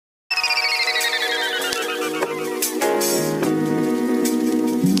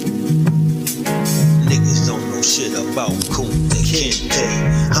about KUNTA, KENTE.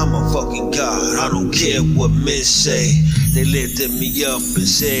 I'm a fucking god, I don't care what men say. They lifted me up and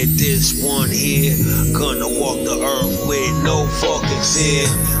said this one here gonna walk the earth with no fucking fear.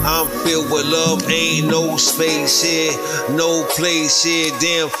 I'm filled with love, ain't no space here, no place here.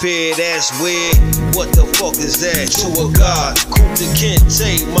 Damn fear, that's weird. What the fuck is that? To a god, KUNTA,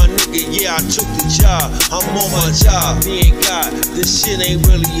 KENTE, my nigga, yeah, I took the job. I'm on my job, being God. This shit ain't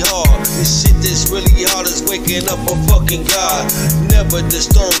really hard. This shit that's really hard is waking up a fucking god. Never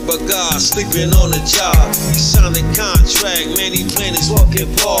disturbed by God, sleeping on the job. He signed a contract, man, he playing his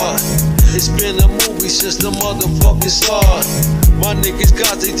fucking part. It's been a movie since the motherfucking start. My niggas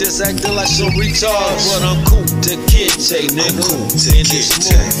got they just acting like some retards. But I'm KUNTA, KENTE, nigga. I'm KUNTA,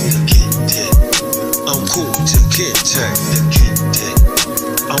 KENTE. I'm KUNTA, KENTE.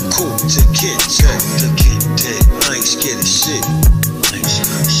 I'm KUNTA, KENTE. I ain't scared of shit.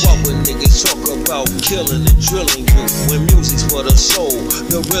 Why would niggas talk about killing and drilling you when music's for the soul,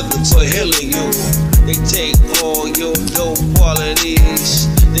 the rhythm for healing you? They take all your dope qualities,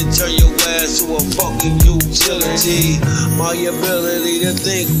 then turn your ass to a fucking utility. My ability to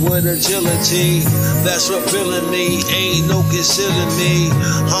think with agility, that's revealing me, ain't no concealing me.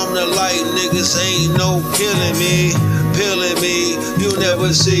 I'm the light, niggas ain't no killing me. Peeling me, you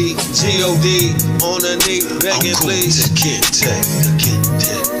never see G.O.D. on the knee, begging please.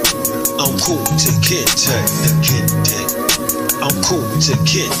 I'm KUNTA, KENTE. I'm KUNTA, KENTE. I'm KUNTA,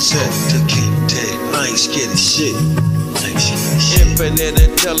 KENTE. I ain't scared of shit. Infinite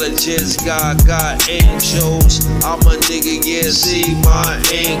intelligence, God got angels. I'm a nigga, yeah, see my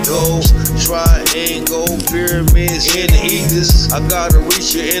angles. Triangle, pyramids, in the ethers. I gotta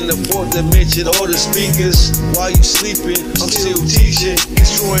reach you in the fourth dimension, or the speakers. While you sleeping, I'm still teaching.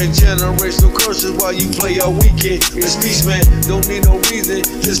 Destroying generational curses while you play your weekend. It's peace, man, don't need no reason,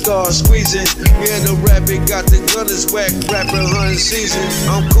 just start squeezing. Yeah, the rabbit got the gun is whack, rapping hunting season.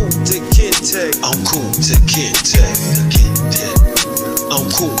 I'm KUNTA, KENTE. I'm KUNTA, KENTE. I'm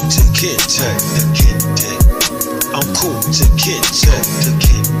KUNTA, KENTE. I'm KUNTA, KENTE.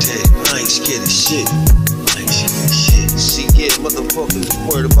 I ain't scared of shit. See, yeah, motherfuckers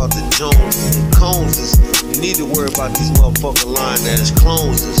worried about the Jones and Coneses. You need to worry about these motherfucking lying ass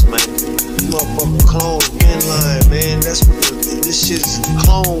cloneses, man. These motherfucking clones been lying, man. That's what this shit is,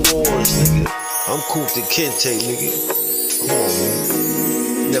 Clone Wars, nigga. I'm KUNTA, KENTE, nigga. Come on,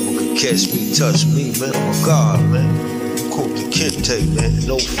 man. Never could catch me, touch me, man. I'm a god, man. KUNTA, KENTE, man.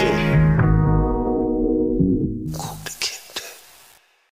 No fear.